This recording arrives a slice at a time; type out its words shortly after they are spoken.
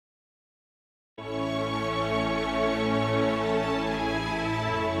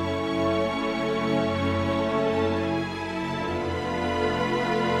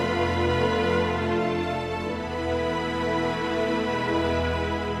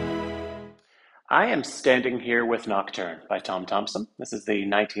I am standing here with Nocturne by Tom Thomson. This is the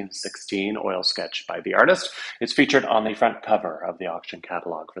 1916 oil sketch by the artist. It's featured on the front cover of the auction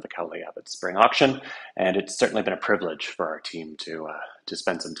catalog for the Cowley Abbott Spring Auction, and it's certainly been a privilege for our team to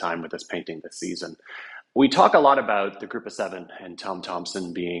spend some time with this painting this season. We talk a lot about the Group of Seven and Tom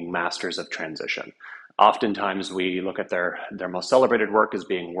Thomson being masters of transition. Oftentimes we look at their most celebrated work as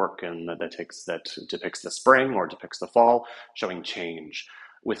being work that depicts the spring or depicts the fall, showing change.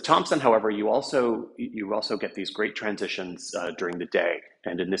 With Thomson, however, you also get these great transitions during the day,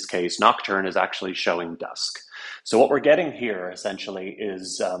 and in this case, Nocturne is actually showing dusk. So what we're getting here essentially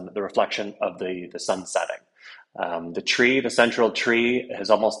is the reflection of the sun setting. The central tree, has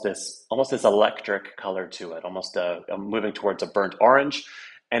almost this electric color to it, almost moving towards a burnt orange,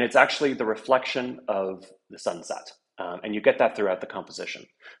 and it's actually the reflection of the sunset. And you get that throughout the composition.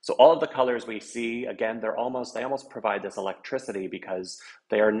 So all of the colors we see, again, they almost provide this electricity because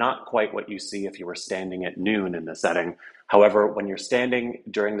they are not quite what you see if you were standing at noon in the setting. However, when you're standing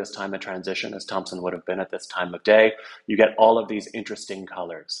during this time of transition, as Thomson would have been at this time of day, you get all of these interesting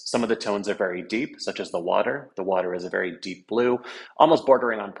colors. Some of the tones are very deep, such as the water. The water is a very deep blue, almost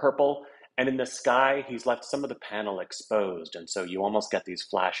bordering on purple. And in the sky, he's left some of the panel exposed. And so you almost get these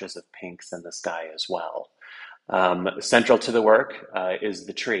flashes of pinks in the sky as well. Central to the work is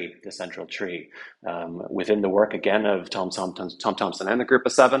the central tree. Within the work, again, of Tom Thomson and the Group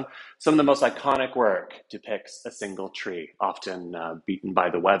of Seven, some of the most iconic work depicts a single tree, often beaten by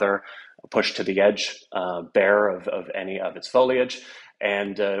the weather, pushed to the edge, bare of any of its foliage.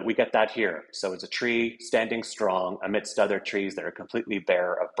 And we get that here. So it's a tree standing strong amidst other trees that are completely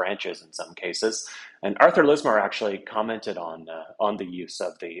bare of branches in some cases. And Arthur Lismore actually commented on the use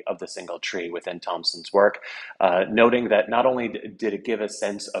of the single tree within Thomson's work, noting that not only did it give a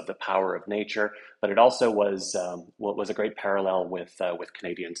sense of the power of nature, but it also was a great parallel with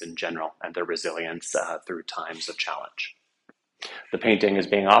Canadians in general and their resilience through times of challenge. The painting is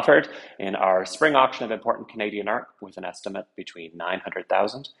being offered in our spring auction of important Canadian art with an estimate between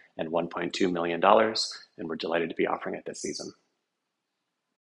 $900,000 and $1.2 million, and we're delighted to be offering it this season.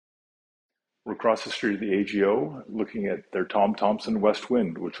 We're across the street of the AGO looking at their Tom Thomson West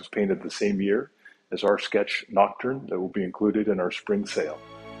Wind, which was painted the same year as our sketch Nocturne that will be included in our spring sale.